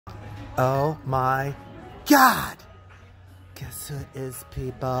Oh my God! Guess who it is,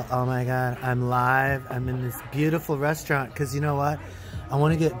 people? Oh my God, I'm live. I'm in this beautiful restaurant because you know what? I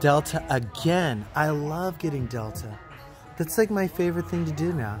want to get Delta again. I love getting Delta. That's like my favorite thing to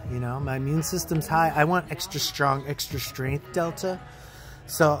do now, you know? My immune system's high. I want extra strong, extra strength Delta.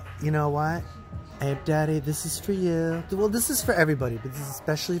 So, you know what? Ape Daddy, this is for you. Well, this is for everybody, but this is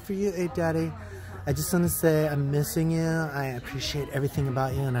especially for you, Ape Daddy. I just want to say I'm missing you. I appreciate everything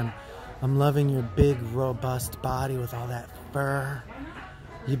about you, and I'm loving your big, robust body with all that fur.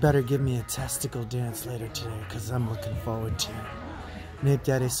 You better give me a testicle dance later today, because I'm looking forward to it. And Ape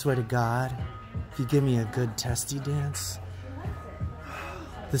Daddy, swear to God, if you give me a good testy dance,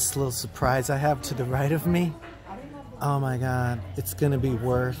 this little surprise I have to the right of me, oh my God, it's gonna be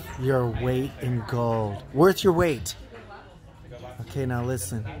worth your weight in gold. Worth your weight. Okay, now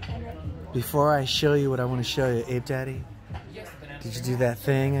listen. Before I show you what I want to show you, Ape Daddy, did you do that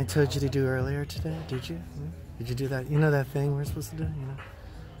thing I told you to do earlier today? Did you? Did you do that? You know that thing we're supposed to do? You know?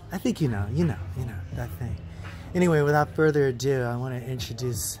 I think you know, that thing. Anyway, without further ado, I want to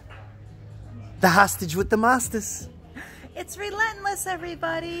introduce the hostage with the masters. It's Relentless,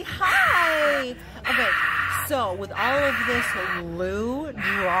 everybody. Hi. Okay, so with all of this Lou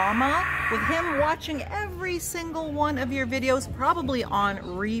drama, with him watching every single one of your videos, probably on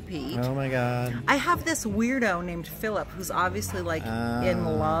repeat. Oh my God. I have this weirdo named Philip who's obviously like in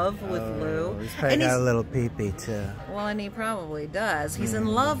love with Lou. He's probably got a little pee-pee too. Well, and he probably does. He's in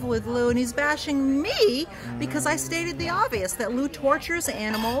love with Lou, and he's bashing me because I stated the obvious, that Lou tortures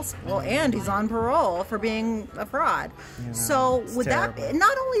animals. Well, and he's on parole for being a fraud. You know, so with terrible. That,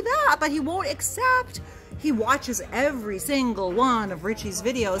 not only that, but he won't accept. He watches every single one of Richie's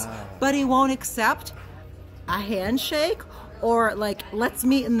videos, but he won't accept a handshake or like, let's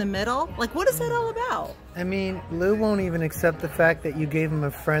meet in the middle. Like, what is that all about? I mean, Lou won't even accept the fact that you gave him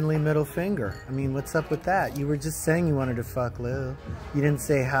a friendly middle finger. I mean, what's up with that? You were just saying you wanted to fuck Lou. You didn't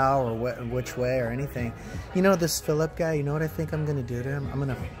say how or which way or anything. You know, this Philip guy, you know what I think I'm gonna do to him? I'm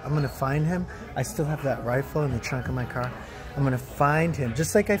gonna find him. I still have that rifle in the trunk of my car. I'm gonna find him,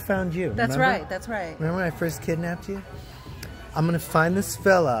 just like I found you. That's remember? Right, that's right. Remember when I first kidnapped you? I'm gonna find this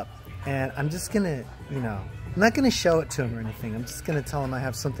Philip, and I'm just gonna, you know, I'm not gonna show it to him or anything. I'm just gonna tell him I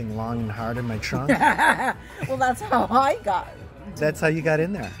have something long and hard in my trunk. Well, that's how I got. That's how you got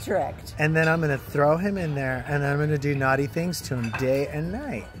in there. Tricked. And then I'm gonna throw him in there, and I'm gonna do naughty things to him day and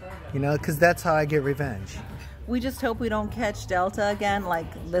night. You know, because that's how I get revenge. We just hope we don't catch Delta again,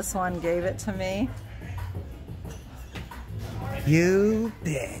 like this one gave it to me. You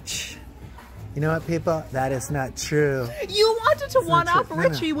bitch. You know what, people? That is not true. You wanted to one-up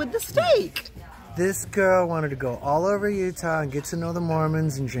Richie with the steak. This girl wanted to go all over Utah and get to know the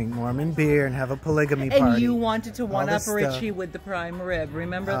Mormons and drink Mormon beer and have a polygamy party. And you wanted to one-up Richie with the prime rib.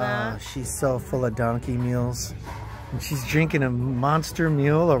 Remember that? Oh, she's so full of donkey mules. And she's drinking a monster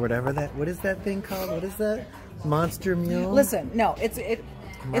mule or whatever that... What is that thing called? What is that? Monster mule? Listen, no, it's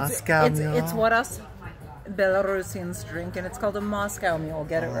Moscow mule? It's what us Belarusians drink, and it's called a Moscow mule.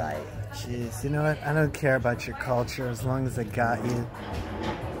 Get it right. Jeez, you know what? I don't care about your culture as long as I got you.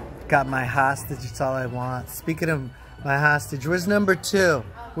 Got my hostage, it's all I want. Speaking of my hostage, where's number 2?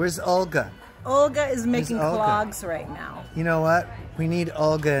 Where's Olga? Olga is making clogs right now. You know what? We need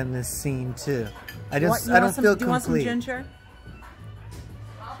Olga in this scene too. I don't feel complete. Do you want some ginger?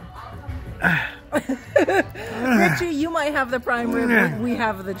 Richie, you might have the prime rib, but we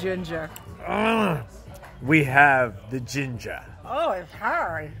have the ginger. We have the ginger. Oh, it's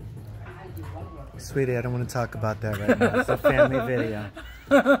hard. Sweetie, I don't want to talk about that right now. It's a family video.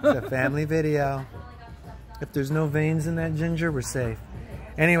 It's a family video. If there's no veins in that ginger, we're safe.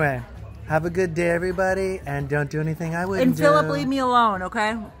 Anyway, have a good day, everybody, and don't do anything I wouldn't do. And Philip, leave me alone,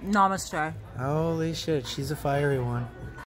 okay? Namaste. Holy shit, she's a fiery one.